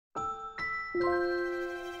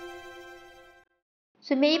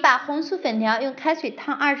准备一把红薯粉条，用开水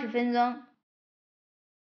烫20分钟。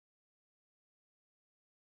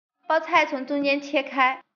包菜从中间切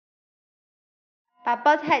开，把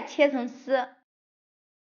包菜切成丝。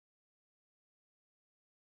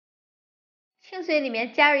清水里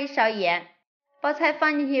面加入1勺盐，包菜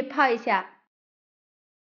放进去泡一下。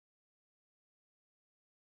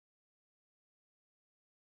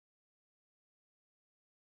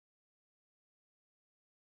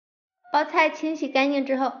包菜清洗干净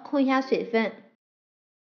之后，控一下水分。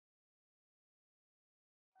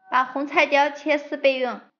把红菜椒切丝备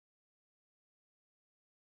用。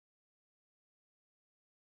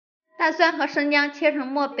大蒜和生姜切成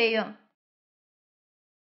末备用。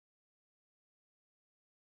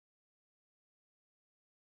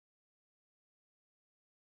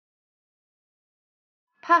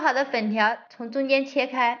泡好的粉条从中间切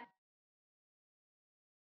开，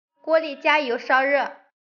锅里加油烧热，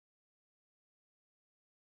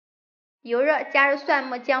油热加入蒜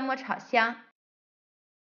末、姜末炒香，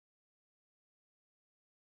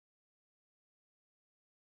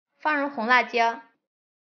放入红辣椒、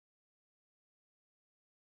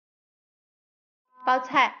包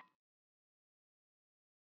菜、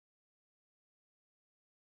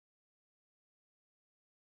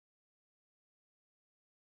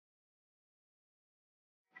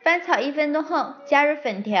翻炒1分钟后，加入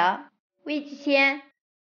粉条、味鲜、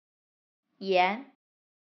盐、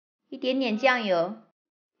一点点酱油，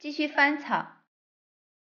继续翻炒，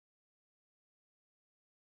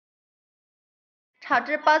炒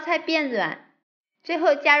至包菜变软，最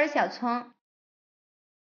后加入小葱。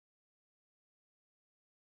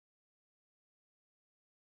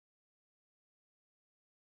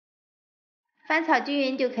翻炒均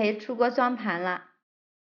匀就可以出锅装盘了。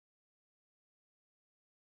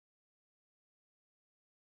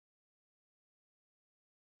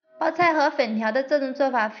包菜和粉条的这种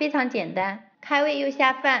做法非常简单，开胃又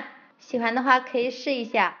下饭，喜欢的话可以试一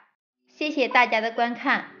下。谢谢大家的观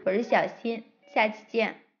看，我是小新，下期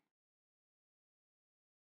见。